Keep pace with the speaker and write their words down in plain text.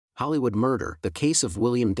Hollywood Murder: The Case of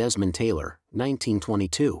William Desmond Taylor,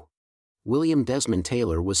 1922. William Desmond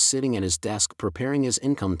Taylor was sitting at his desk preparing his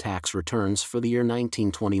income tax returns for the year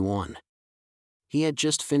 1921. He had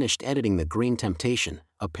just finished editing The Green Temptation,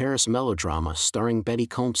 a Paris melodrama starring Betty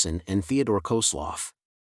Compson and Theodore Kosloff.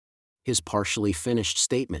 His partially finished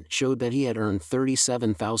statement showed that he had earned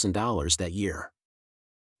 $37,000 that year.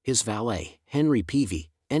 His valet, Henry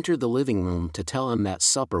Peavy, entered the living room to tell him that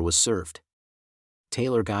supper was served.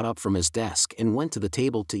 Taylor got up from his desk and went to the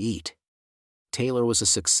table to eat. Taylor was a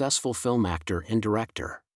successful film actor and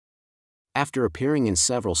director. After appearing in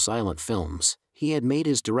several silent films, he had made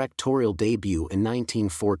his directorial debut in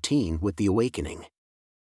 1914 with The Awakening.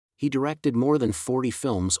 He directed more than 40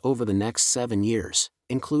 films over the next 7 years,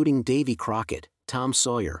 including Davy Crockett, Tom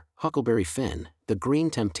Sawyer, Huckleberry Finn, The Green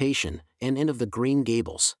Temptation, and Inn of the Green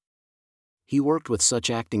Gables. He worked with such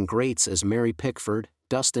acting greats as Mary Pickford,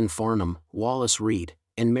 Dustin Farnham, Wallace Reid,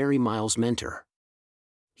 and Mary Miles Minter.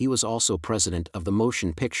 He was also president of the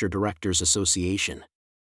Motion Picture Directors Association.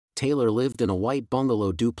 Taylor lived in a white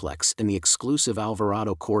bungalow duplex in the exclusive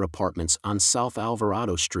Alvarado Court Apartments on South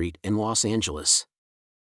Alvarado Street in Los Angeles.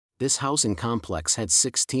 This housing complex had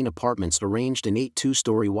 16 apartments arranged in 8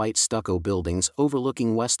 two-story white stucco buildings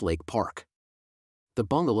overlooking Westlake Park. The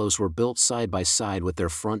bungalows were built side by side with their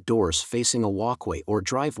front doors facing a walkway or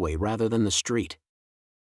driveway rather than the street.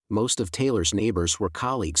 Most of Taylor's neighbors were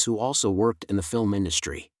colleagues who also worked in the film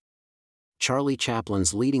industry. Charlie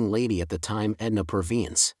Chaplin's leading lady at the time, Edna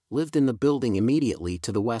Purviance, lived in the building immediately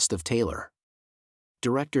to the west of Taylor.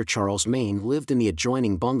 Director Charles Maine lived in the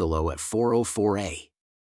adjoining bungalow at 404A.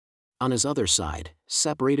 On his other side,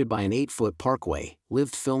 separated by an 8-foot parkway,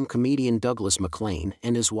 lived film comedian Douglas MacLean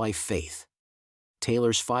and his wife Faith.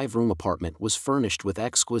 Taylor's 5-room apartment was furnished with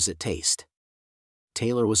exquisite taste.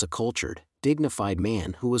 Taylor was a cultured, dignified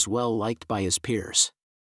man who was well liked by his peers.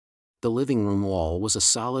 The living room wall was a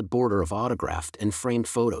solid border of autographed and framed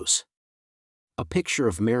photos. A picture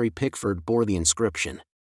of Mary Pickford bore the inscription,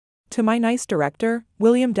 "To my nice director,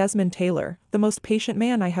 William Desmond Taylor, the most patient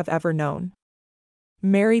man I have ever known.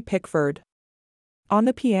 Mary Pickford." On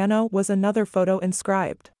the piano was another photo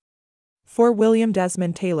inscribed, "For William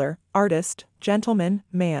Desmond Taylor, artist, gentleman,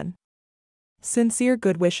 man. Sincere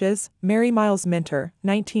good wishes, Mary Miles Minter,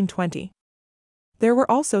 1920. There were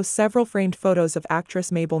also several framed photos of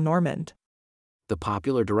actress Mabel Normand. The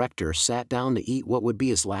popular director sat down to eat what would be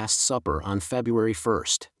his last supper on February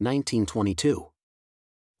 1, 1922.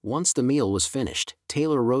 Once the meal was finished,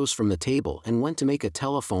 Taylor rose from the table and went to make a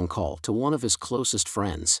telephone call to one of his closest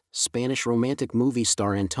friends, Spanish romantic movie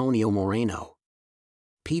star Antonio Moreno.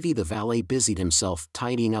 Peavy the valet busied himself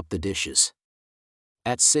tidying up the dishes.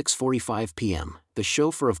 At 6:45 p.m., the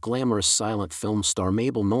chauffeur of glamorous silent film star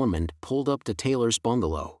Mabel Normand pulled up to Taylor's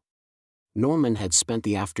bungalow. Normand had spent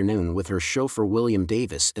the afternoon with her chauffeur William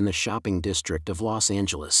Davis in the shopping district of Los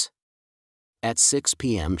Angeles. At 6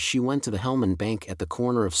 p.m. she went to the Hellman Bank at the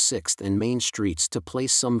corner of 6th and Main Streets to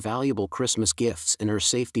place some valuable Christmas gifts in her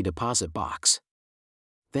safety deposit box.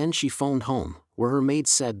 Then she phoned home, where her maid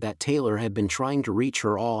said that Taylor had been trying to reach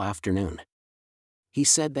her all afternoon. He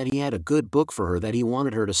said that he had a good book for her that he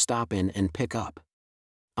wanted her to stop in and pick up.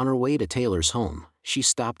 On her way to Taylor's home, she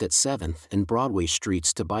stopped at 7th and Broadway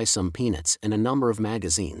Streets to buy some peanuts and a number of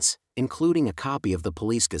magazines, including a copy of the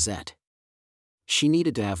Police Gazette. She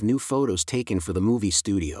needed to have new photos taken for the movie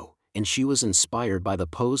studio, and she was inspired by the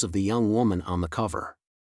pose of the young woman on the cover.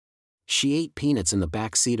 She ate peanuts in the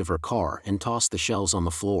back seat of her car and tossed the shells on the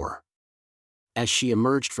floor. As she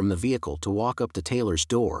emerged from the vehicle to walk up to Taylor's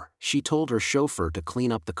door, she told her chauffeur to clean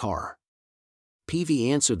up the car. Peavy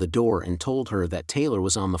answered the door and told her that Taylor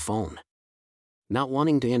was on the phone. Not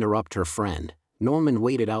wanting to interrupt her friend, Normand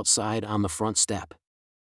waited outside on the front step.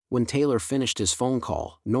 When Taylor finished his phone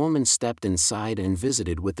call, Normand stepped inside and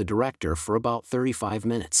visited with the director for about 35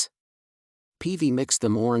 minutes. Peavy mixed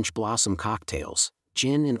them orange blossom cocktails,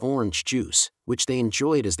 gin and orange juice, which they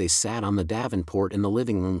enjoyed as they sat on the Davenport in the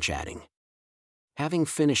living room chatting. Having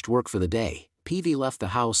finished work for the day, Peavy left the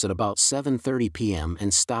house at about 7:30 p.m.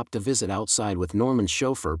 and stopped to visit outside with Normand's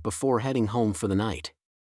chauffeur before heading home for the night.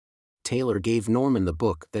 Taylor gave Normand the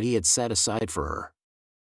book that he had set aside for her.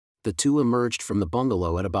 The two emerged from the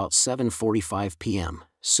bungalow at about 7:45 p.m.,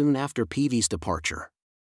 soon after Peavy's departure.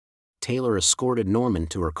 Taylor escorted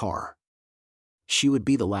Normand to her car. She would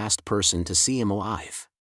be the last person to see him alive.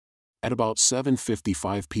 At about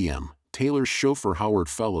 7:55 p.m., Taylor's chauffeur Howard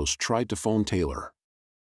Fellows tried to phone Taylor.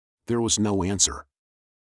 There was no answer.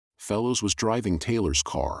 Fellows was driving Taylor's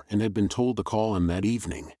car and had been told to call him that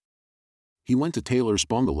evening. He went to Taylor's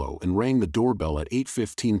bungalow and rang the doorbell at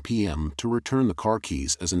 8:15 p.m. to return the car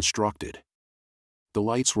keys as instructed. The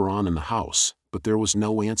lights were on in the house, but there was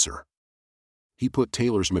no answer. He put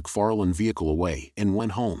Taylor's McFarlane vehicle away and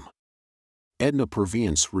went home. Edna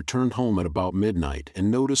Purviance returned home at about midnight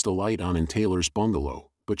and noticed a light on in Taylor's bungalow,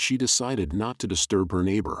 but she decided not to disturb her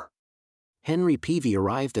neighbor. Henry Peavy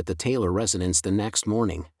arrived at the Taylor residence the next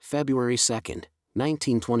morning, February 2,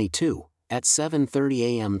 1922, at 7:30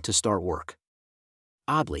 a.m. to start work.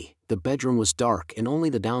 Oddly, the bedroom was dark and only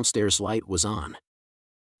the downstairs light was on.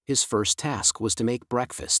 His first task was to make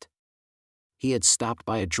breakfast. He had stopped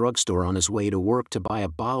by a drugstore on his way to work to buy a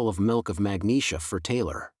bottle of milk of magnesia for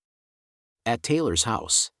Taylor. At Taylor's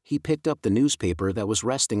house, he picked up the newspaper that was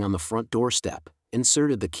resting on the front doorstep,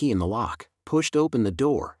 inserted the key in the lock, pushed open the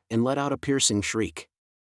door, and let out a piercing shriek.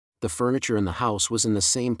 The furniture in the house was in the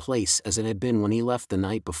same place as it had been when he left the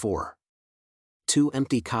night before. 2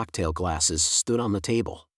 empty cocktail glasses stood on the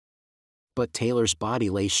table. But Taylor's body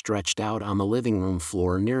lay stretched out on the living room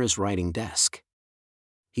floor near his writing desk.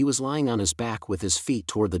 He was lying on his back with his feet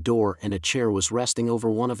toward the door and a chair was resting over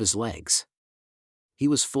one of his legs. He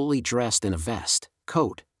was fully dressed in a vest,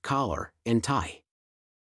 coat, collar, and tie.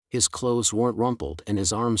 His clothes weren't rumpled and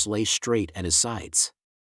his arms lay straight at his sides.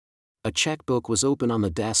 A checkbook was open on the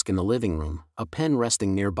desk in the living room, a pen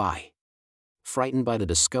resting nearby. Frightened by the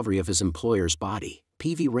discovery of his employer's body,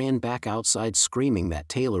 Peavy ran back outside screaming that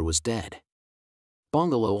Taylor was dead.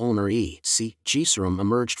 Bungalow owner E.C. Geeserum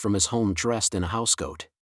emerged from his home dressed in a housecoat.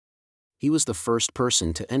 He was the first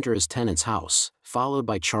person to enter his tenant's house, followed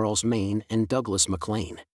by Charles Maine and Douglas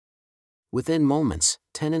McLean. Within moments,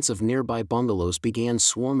 tenants of nearby bungalows began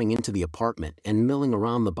swarming into the apartment and milling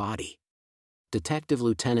around the body. Detective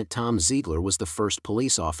Lieutenant Tom Ziegler was the first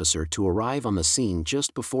police officer to arrive on the scene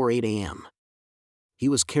just before 8 a.m. He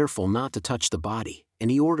was careful not to touch the body, and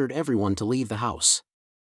he ordered everyone to leave the house.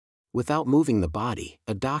 Without moving the body,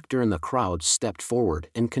 a doctor in the crowd stepped forward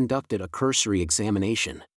and conducted a cursory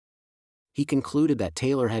examination. He concluded that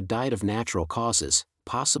Taylor had died of natural causes,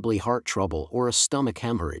 possibly heart trouble or a stomach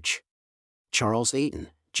hemorrhage. Charles Ayton,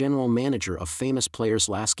 general manager of Famous Players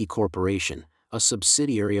Lasky Corporation, a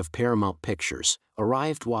subsidiary of Paramount Pictures,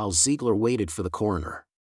 arrived while Ziegler waited for the coroner.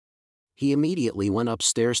 He immediately went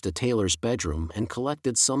upstairs to Taylor's bedroom and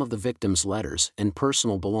collected some of the victim's letters and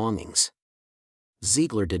personal belongings.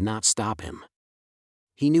 Ziegler did not stop him.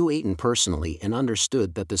 He knew Ayton personally and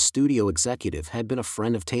understood that the studio executive had been a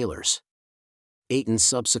friend of Taylor's. Ayton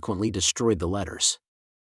subsequently destroyed the letters.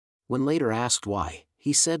 When later asked why,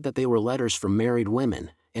 he said that they were letters from married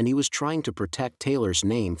women, and he was trying to protect Taylor's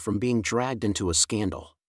name from being dragged into a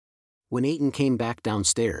scandal. When Ayton came back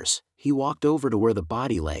downstairs, he walked over to where the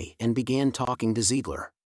body lay and began talking to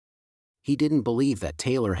Ziegler. He didn't believe that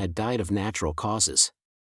Taylor had died of natural causes.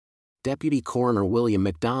 Deputy Coroner William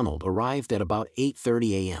McDonald arrived at about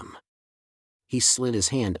 8:30 a.m. He slid his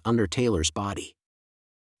hand under Taylor's body.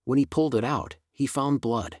 When he pulled it out, he found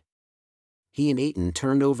blood. He and Ayton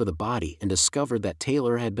turned over the body and discovered that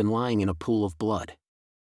Taylor had been lying in a pool of blood.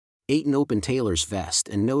 Ayton opened Taylor's vest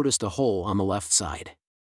and noticed a hole on the left side.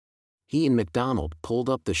 He and McDonald pulled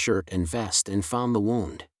up the shirt and vest and found the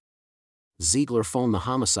wound. Ziegler phoned the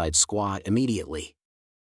homicide squad immediately.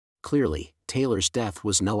 Clearly, Taylor's death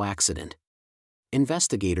was no accident.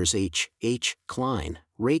 Investigators H. Klein,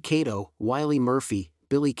 Ray Cato, Wiley Murphy,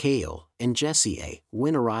 Billy Cahill, and Jesse A.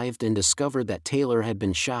 Wynn arrived and discovered that Taylor had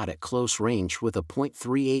been shot at close range with a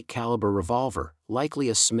 .38 caliber revolver, likely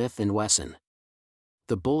a Smith & Wesson.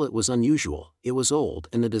 The bullet was unusual, it was old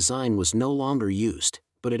and the design was no longer used,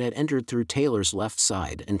 but it had entered through Taylor's left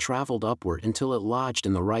side and traveled upward until it lodged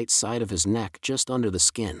in the right side of his neck just under the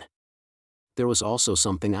skin. There was also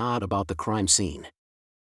something odd about the crime scene.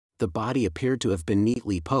 The body appeared to have been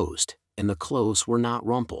neatly posed, and the clothes were not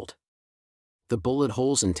rumpled. The bullet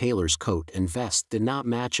holes in Taylor's coat and vest did not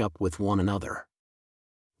match up with one another.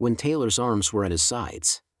 When Taylor's arms were at his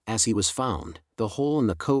sides, as he was found, the hole in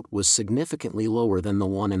the coat was significantly lower than the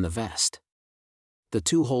one in the vest. The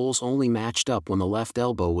two holes only matched up when the left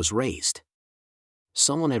elbow was raised.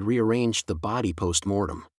 Someone had rearranged the body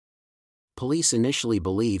post-mortem. Police initially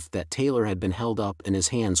believed that Taylor had been held up and his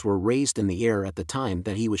hands were raised in the air at the time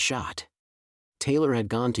that he was shot. Taylor had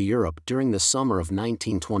gone to Europe during the summer of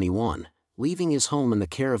 1921, leaving his home in the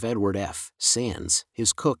care of Edward F. Sands,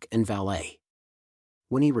 his cook and valet.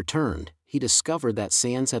 When he returned, he discovered that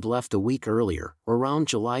Sands had left a week earlier, around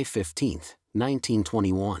July 15,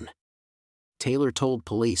 1921. Taylor told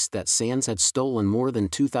police that Sands had stolen more than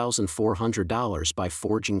 $2,400 by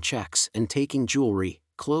forging checks and taking jewelry,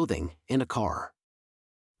 clothing, and a car.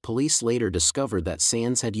 Police later discovered that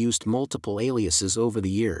Sands had used multiple aliases over the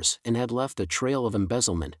years and had left a trail of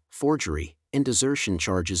embezzlement, forgery, and desertion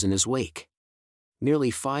charges in his wake.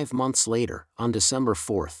 Nearly 5 months later, on December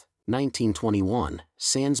 4, 1921,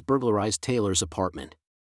 Sands burglarized Taylor's apartment.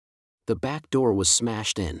 The back door was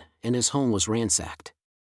smashed in, and his home was ransacked.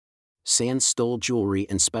 Sands stole jewelry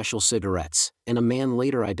and special cigarettes, and a man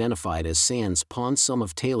later identified as Sands pawned some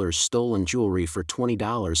of Taylor's stolen jewelry for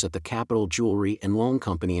 $20 at the Capital Jewelry and Loan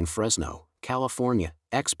Company in Fresno, California.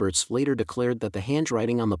 Experts later declared that the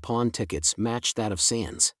handwriting on the pawn tickets matched that of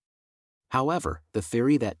Sands. However, the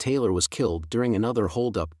theory that Taylor was killed during another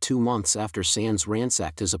holdup 2 months after Sands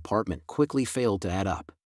ransacked his apartment quickly failed to add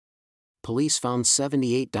up. Police found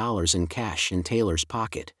 $78 in cash in Taylor's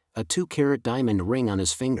pocket, a 2-carat diamond ring on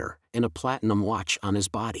his finger, and a platinum watch on his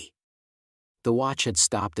body. The watch had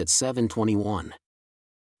stopped at 7:21.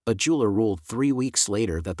 A jeweler ruled 3 weeks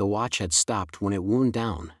later that the watch had stopped when it wound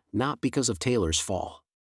down, not because of Taylor's fall.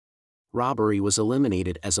 Robbery was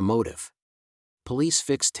eliminated as a motive. Police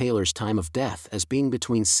fixed Taylor's time of death as being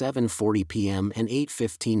between 7:40 p.m. and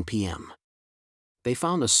 8:15 p.m. They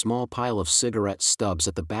found a small pile of cigarette stubs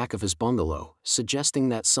at the back of his bungalow, suggesting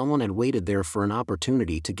that someone had waited there for an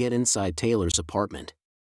opportunity to get inside Taylor's apartment.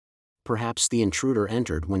 Perhaps the intruder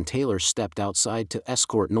entered when Taylor stepped outside to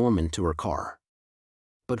escort Norman to her car.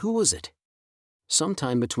 But who was it?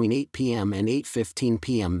 Sometime between 8 p.m. and 8:15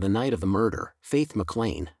 p.m. the night of the murder, Faith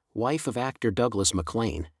McLean, wife of actor Douglas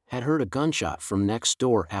McLean, had heard a gunshot from next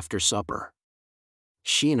door after supper.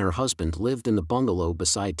 She and her husband lived in the bungalow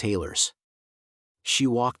beside Taylor's. She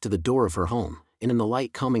walked to the door of her home, and in the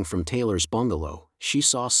light coming from Taylor's bungalow, she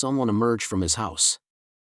saw someone emerge from his house.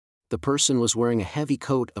 The person was wearing a heavy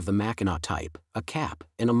coat of the Mackinac type, a cap,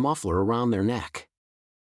 and a muffler around their neck.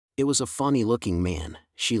 It was a funny-looking man,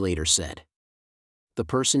 she later said. The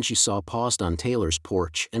person she saw paused on Taylor's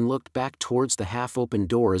porch and looked back towards the half-open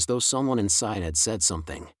door as though someone inside had said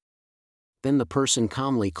something. Then the person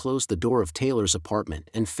calmly closed the door of Taylor's apartment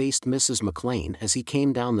and faced Mrs. McLean as he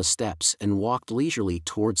came down the steps and walked leisurely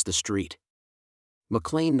towards the street.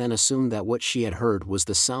 McLean then assumed that what she had heard was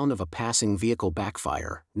the sound of a passing vehicle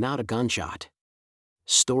backfire, not a gunshot.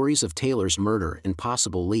 Stories of Taylor's murder and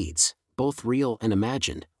possible leads, both real and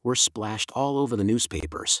imagined, were splashed all over the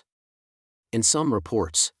newspapers. In some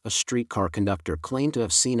reports, a streetcar conductor claimed to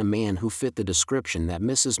have seen a man who fit the description that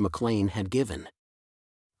Mrs. McLean had given.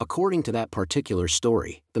 According to that particular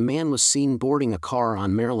story, the man was seen boarding a car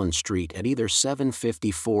on Maryland Street at either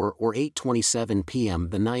 7:54 or 8:27 p.m.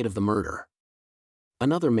 the night of the murder.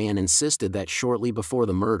 Another man insisted that shortly before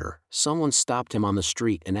the murder, someone stopped him on the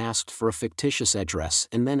street and asked for a fictitious address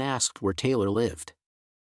and then asked where Taylor lived.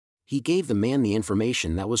 He gave the man the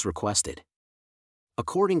information that was requested.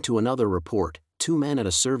 According to another report, 2 men at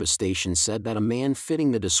a service station said that a man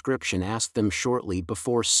fitting the description asked them shortly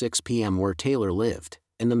before 6 p.m. where Taylor lived,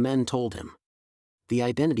 and the men told him. The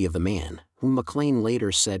identity of the man, whom McLean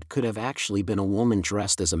later said could have actually been a woman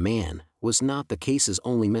dressed as a man, was not the case's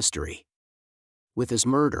only mystery. With his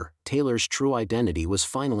murder, Taylor's true identity was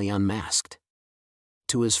finally unmasked.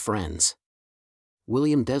 To his friends,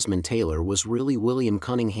 William Desmond Taylor was really William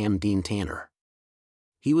Cunningham Dean Tanner.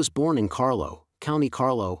 He was born in Carlow, County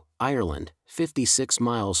Carlow, Ireland, 56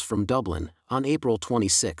 miles from Dublin, on April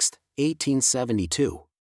 26, 1872.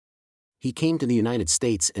 He came to the United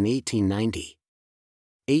States in 1890.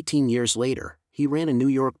 18 years later, he ran a New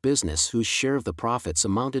York business whose share of the profits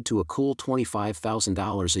amounted to a cool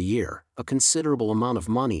 $25,000 a year, a considerable amount of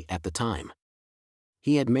money at the time.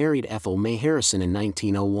 He had married Ethel May Harrison in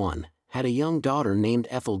 1901, had a young daughter named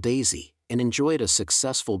Ethel Daisy, and enjoyed a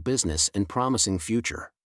successful business and promising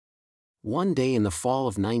future. One day in the fall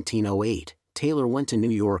of 1908, Taylor went to New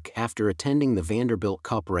York after attending the Vanderbilt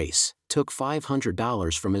Cup race, took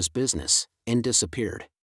 $500 from his business, and disappeared.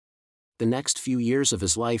 The next few years of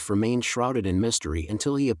his life remained shrouded in mystery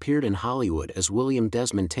until he appeared in Hollywood as William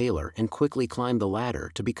Desmond Taylor and quickly climbed the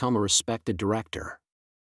ladder to become a respected director.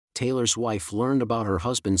 Taylor's wife learned about her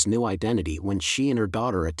husband's new identity when she and her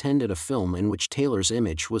daughter attended a film in which Taylor's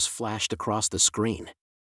image was flashed across the screen.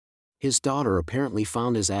 His daughter apparently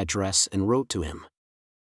found his address and wrote to him.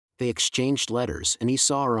 They exchanged letters and he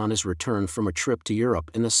saw her on his return from a trip to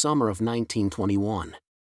Europe in the summer of 1921.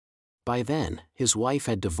 By then, his wife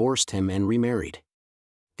had divorced him and remarried.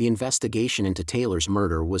 The investigation into Taylor's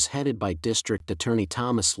murder was headed by District Attorney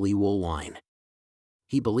Thomas Lee Woolwine.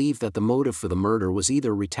 He believed that the motive for the murder was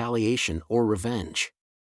either retaliation or revenge.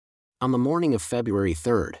 On the morning of February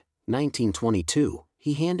 3, 1922,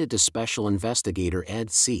 he handed to Special Investigator Ed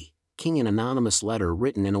C. King an anonymous letter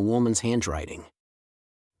written in a woman's handwriting.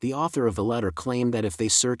 The author of the letter claimed that if they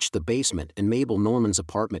searched the basement and Mabel Norman's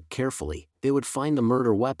apartment carefully, they would find the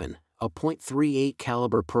murder weapon, a .38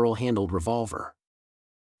 caliber pearl-handled revolver.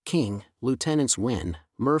 King, Lieutenants Wynne,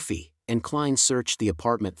 Murphy, and Klein searched the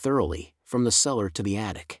apartment thoroughly, from the cellar to the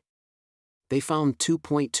attic. They found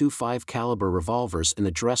 2.25 caliber revolvers in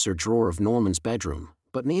the dresser drawer of Norman's bedroom,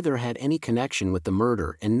 but neither had any connection with the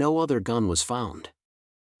murder and no other gun was found.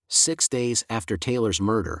 6 days after Taylor's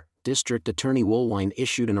murder, District Attorney Woolwine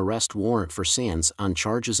issued an arrest warrant for Sands on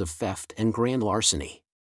charges of theft and grand larceny.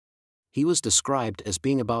 He was described as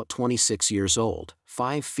being about 26 years old,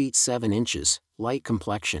 5 feet 7 inches, light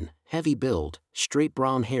complexion, heavy build, straight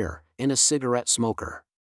brown hair, and a cigarette smoker.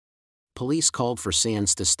 Police called for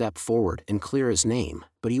Sands to step forward and clear his name,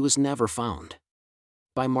 but he was never found.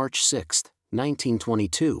 By March 6,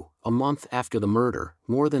 1922, a month after the murder,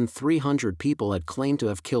 more than 300 people had claimed to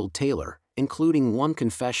have killed Taylor, including one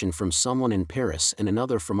confession from someone in Paris and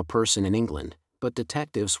another from a person in England, but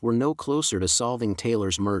detectives were no closer to solving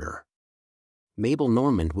Taylor's murder. Mabel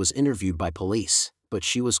Normand was interviewed by police, but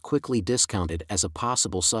she was quickly discounted as a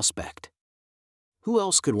possible suspect. Who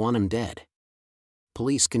else could want him dead?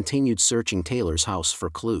 Police continued searching Taylor's house for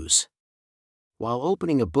clues. While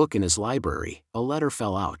opening a book in his library, a letter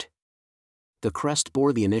fell out. The crest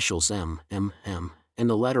bore the initials M, and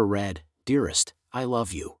the letter read, "Dearest, I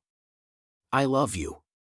love you. I love you.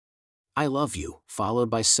 I love you," followed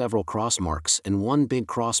by several cross marks and one big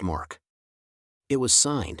cross mark. It was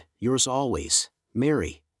signed, "Yours always,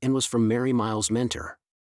 Mary," and was from Mary Miles Minter.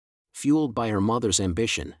 Fueled by her mother's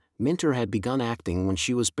ambition, Minter had begun acting when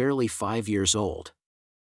she was barely 5 years old.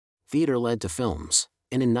 Theater led to films,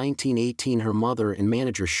 and in 1918 her mother and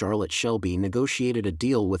manager Charlotte Shelby negotiated a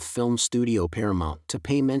deal with film studio Paramount to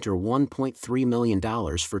pay Minter $1.3 million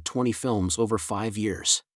for 20 films over 5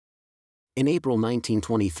 years. In April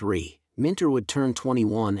 1923, Minter would turn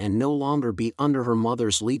 21 and no longer be under her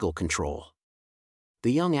mother's legal control.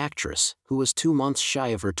 The young actress, who was 2 months shy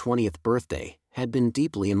of her 20th birthday, had been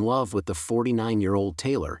deeply in love with the 49-year-old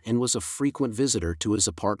Taylor and was a frequent visitor to his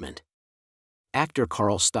apartment. Actor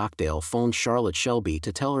Carl Stockdale phoned Charlotte Shelby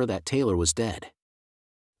to tell her that Taylor was dead.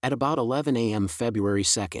 At about 11 a.m. February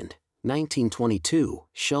 2, 1922,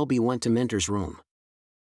 Shelby went to Minter's room.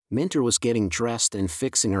 Minter was getting dressed and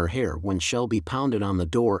fixing her hair when Shelby pounded on the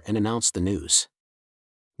door and announced the news.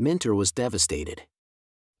 Minter was devastated.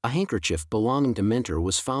 A handkerchief belonging to Minter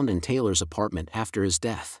was found in Taylor's apartment after his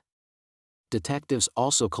death. Detectives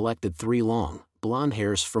also collected 3 long, blonde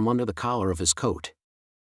hairs from under the collar of his coat.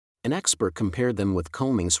 An expert compared them with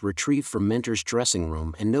combings retrieved from Minter's dressing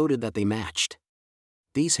room and noted that they matched.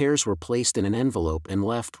 These hairs were placed in an envelope and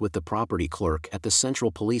left with the property clerk at the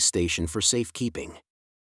Central Police Station for safekeeping.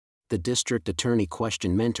 The district attorney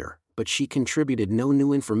questioned Minter, but she contributed no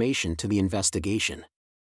new information to the investigation.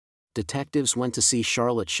 Detectives went to see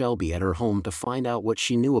Charlotte Shelby at her home to find out what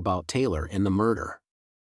she knew about Taylor and the murder.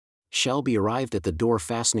 Shelby arrived at the door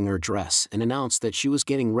fastening her dress and announced that she was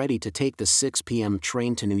getting ready to take the 6 p.m.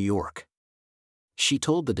 train to New York. She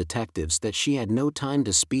told the detectives that she had no time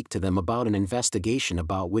to speak to them about an investigation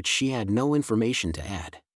about which she had no information to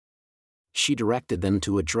add. She directed them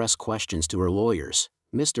to address questions to her lawyers,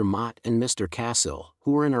 Mr. Mott and Mr. Cassill,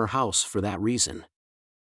 who were in her house for that reason.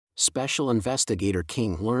 Special Investigator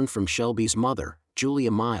King learned from Shelby's mother,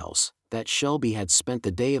 Julia Miles, that Shelby had spent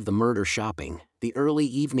the day of the murder shopping, the early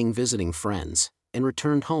evening visiting friends, and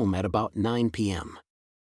returned home at about 9 p.m.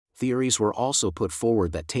 Theories were also put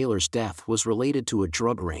forward that Taylor's death was related to a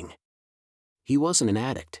drug ring. He wasn't an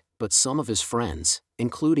addict, but some of his friends,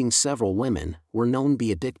 including several women, were known to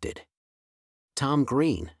be addicted. Tom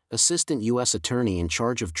Green, assistant U.S. attorney in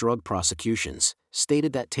charge of drug prosecutions,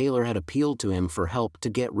 stated that Taylor had appealed to him for help to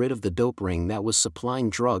get rid of the dope ring that was supplying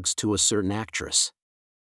drugs to a certain actress.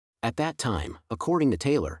 At that time, according to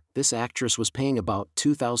Taylor, this actress was paying about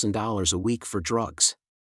 $2,000 a week for drugs.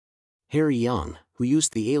 Harry Young, who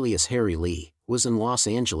used the alias Harry Lee, was in Los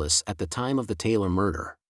Angeles at the time of the Taylor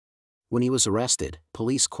murder. When he was arrested,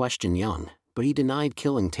 police questioned Young, but he denied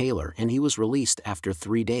killing Taylor and he was released after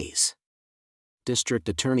 3 days. District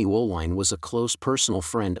Attorney Woolwine was a close personal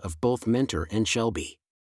friend of both Minter and Shelby.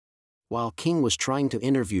 While King was trying to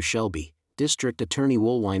interview Shelby, District Attorney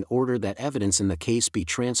Woolwine ordered that evidence in the case be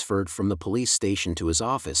transferred from the police station to his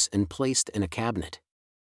office and placed in a cabinet.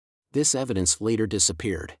 This evidence later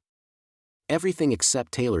disappeared. Everything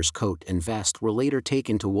except Taylor's coat and vest were later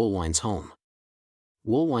taken to Woolwine's home.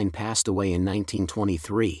 Woolwine passed away in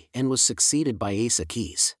 1923 and was succeeded by Asa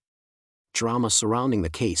Keys. Drama surrounding the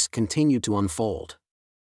case continued to unfold.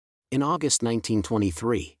 In August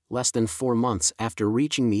 1923, less than 4 months after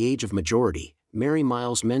reaching the age of majority, Mary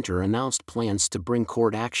Miles Minter announced plans to bring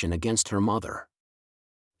court action against her mother.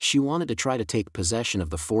 She wanted to try to take possession of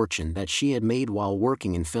the fortune that she had made while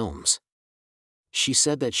working in films. She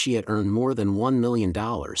said that she had earned more than $1 million,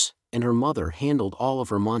 and her mother handled all of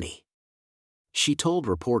her money. She told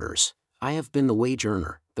reporters, "I have been the wage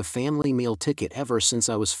earner, the family meal ticket ever since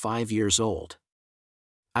I was 5 years old.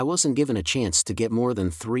 I wasn't given a chance to get more than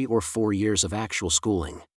 3 or 4 years of actual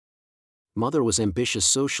schooling. Mother was ambitious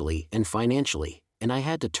socially and financially, and I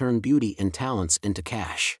had to turn beauty and talents into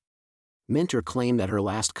cash." Minter claimed that her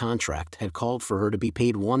last contract had called for her to be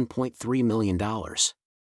paid $1.3 million.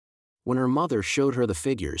 When her mother showed her the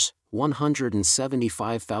figures,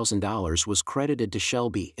 $175,000 was credited to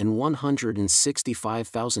Shelby and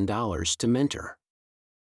 $165,000 to Minter.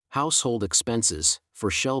 Household expenses, for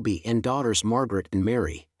Shelby and daughters Margaret and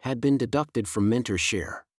Mary, had been deducted from Minter's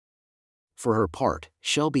share. For her part,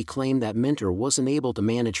 Shelby claimed that Minter wasn't able to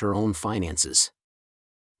manage her own finances.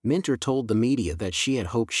 Minter told the media that she had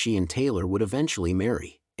hoped she and Taylor would eventually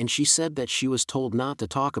marry, and she said that she was told not to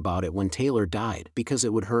talk about it when Taylor died because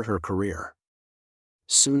it would hurt her career.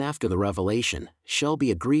 Soon after the revelation, Shelby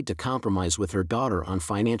agreed to compromise with her daughter on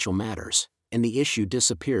financial matters, and the issue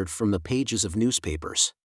disappeared from the pages of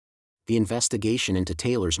newspapers. The investigation into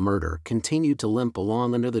Taylor's murder continued to limp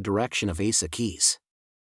along under the direction of Asa Keys.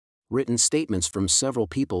 Written statements from several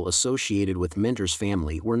people associated with Minter's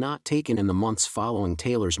family were not taken in the months following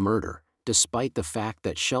Taylor's murder, despite the fact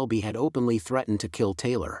that Shelby had openly threatened to kill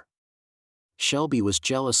Taylor. Shelby was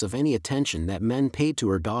jealous of any attention that men paid to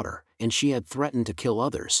her daughter, and she had threatened to kill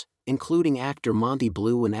others, including actor Monty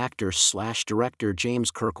Blue and actor/director James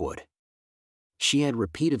Kirkwood. She had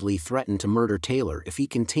repeatedly threatened to murder Taylor if he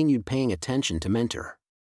continued paying attention to Minter.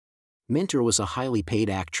 Minter was a highly paid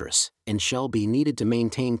actress, and Shelby needed to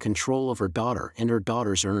maintain control of her daughter and her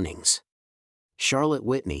daughter's earnings. Charlotte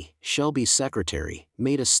Whitney, Shelby's secretary,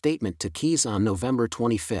 made a statement to Keys on November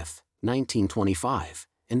 25, 1925,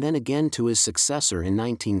 and then again to his successor in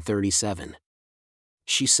 1937.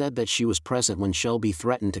 She said that she was present when Shelby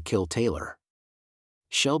threatened to kill Taylor.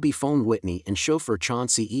 Shelby phoned Whitney and chauffeur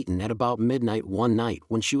Chauncey Eaton at about midnight one night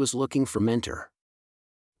when she was looking for Minter.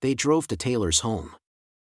 They drove to Taylor's home.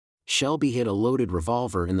 Shelby hid a loaded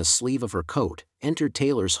revolver in the sleeve of her coat, entered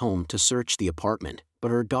Taylor's home to search the apartment,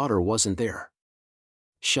 but her daughter wasn't there.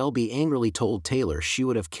 Shelby angrily told Taylor she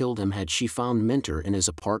would have killed him had she found Minter in his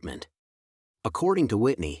apartment. According to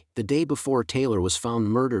Whitney, the day before Taylor was found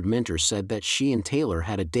murdered, Minter said that she and Taylor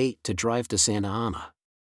had a date to drive to Santa Ana.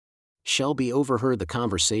 Shelby overheard the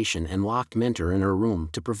conversation and locked Minter in her room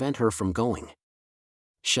to prevent her from going.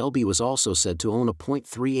 Shelby was also said to own a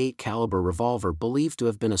 .38 caliber revolver believed to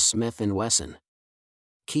have been a Smith & Wesson.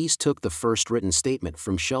 Keys took the first written statement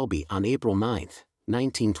from Shelby on April 9,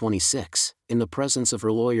 1926, in the presence of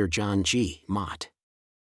her lawyer John G. Mott.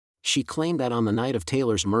 She claimed that on the night of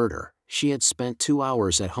Taylor's murder, she had spent 2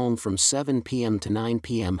 hours at home from 7 p.m. to 9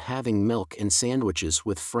 p.m. having milk and sandwiches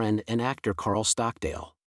with friend and actor Carl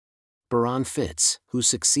Stockdale. Baron Fitz, who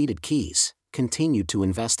succeeded Keys, continued to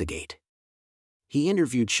investigate. He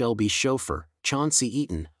interviewed Shelby's chauffeur, Chauncey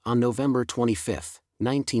Eaton, on November 25,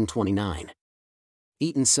 1929.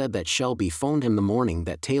 Eaton said that Shelby phoned him the morning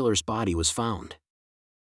that Taylor's body was found.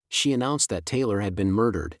 She announced that Taylor had been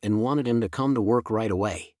murdered and wanted him to come to work right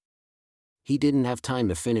away. He didn't have time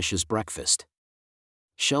to finish his breakfast.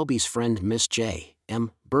 Shelby's friend Miss J.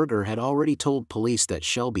 M. Berger had already told police that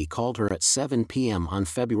Shelby called her at 7 p.m. on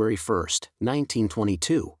February 1,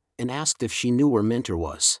 1922, and asked if she knew where Minter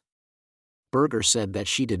was. Berger said that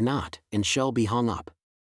she did not, and Shelby hung up.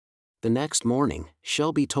 The next morning,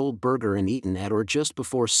 Shelby told Berger and Eaton at or just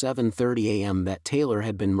before 7:30 a.m. that Taylor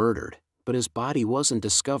had been murdered, but his body wasn't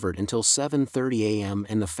discovered until 7:30 a.m.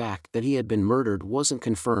 and the fact that he had been murdered wasn't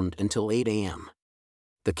confirmed until 8 a.m.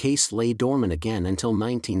 The case lay dormant again until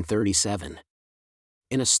 1937.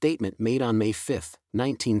 In a statement made on May 5,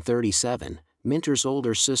 1937, Minter's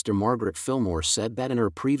older sister Margaret Fillmore said that in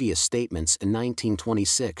her previous statements in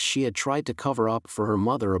 1926 she had tried to cover up for her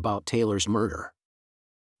mother about Taylor's murder.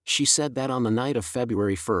 She said that on the night of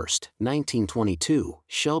February 1, 1922,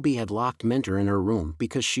 Shelby had locked Minter in her room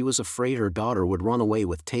because she was afraid her daughter would run away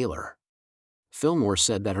with Taylor. Fillmore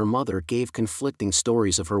said that her mother gave conflicting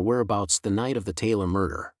stories of her whereabouts the night of the Taylor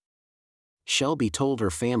murder. Shelby told her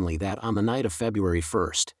family that on the night of February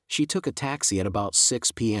 1, she took a taxi at about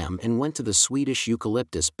 6 p.m. and went to the Swedish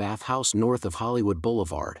Eucalyptus bathhouse north of Hollywood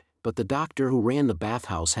Boulevard, but the doctor who ran the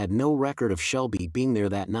bathhouse had no record of Shelby being there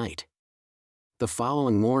that night. The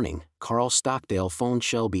following morning, Carl Stockdale phoned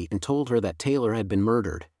Shelby and told her that Taylor had been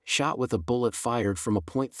murdered, shot with a bullet fired from a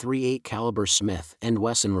 .38 caliber Smith &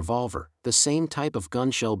 Wesson revolver, the same type of gun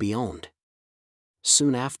Shelby owned.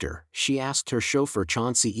 Soon after, she asked her chauffeur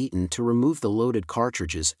Chauncey Eaton to remove the loaded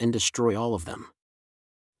cartridges and destroy all of them.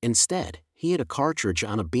 Instead, he hid a cartridge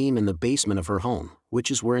on a beam in the basement of her home,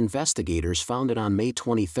 which is where investigators found it on May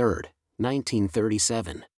 23,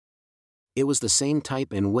 1937. It was the same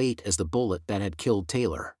type and weight as the bullet that had killed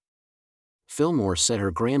Taylor. Fillmore said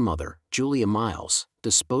her grandmother, Julia Miles,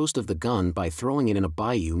 disposed of the gun by throwing it in a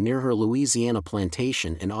bayou near her Louisiana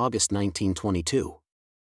plantation in August 1922.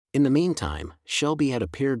 In the meantime, Shelby had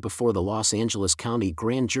appeared before the Los Angeles County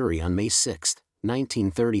Grand Jury on May 6,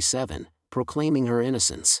 1937, proclaiming her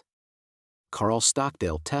innocence. Carl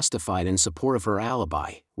Stockdale testified in support of her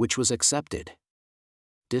alibi, which was accepted.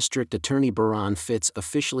 District Attorney Baron Fitz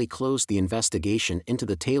officially closed the investigation into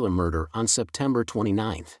the Taylor murder on September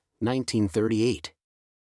 29, 1938.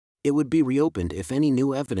 It would be reopened if any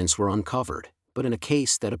new evidence were uncovered, but in a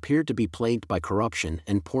case that appeared to be plagued by corruption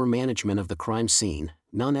and poor management of the crime scene,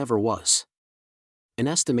 none ever was. An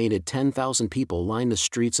estimated 10,000 people lined the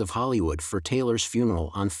streets of Hollywood for Taylor's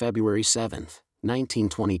funeral on February 7,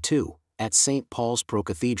 1922, at St. Paul's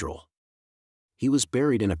Pro-Cathedral. He was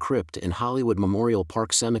buried in a crypt in Hollywood Memorial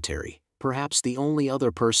Park Cemetery, perhaps the only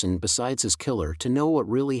other person besides his killer to know what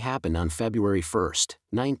really happened on February 1,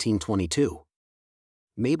 1922.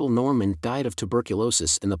 Mabel Norman died of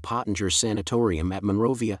tuberculosis in the Pottinger Sanatorium at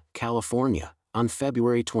Monrovia, California, on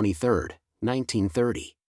February 23,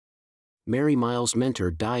 1930. Mary Miles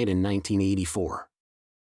Minter died in 1984.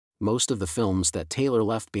 Most of the films that Taylor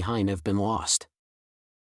left behind have been lost.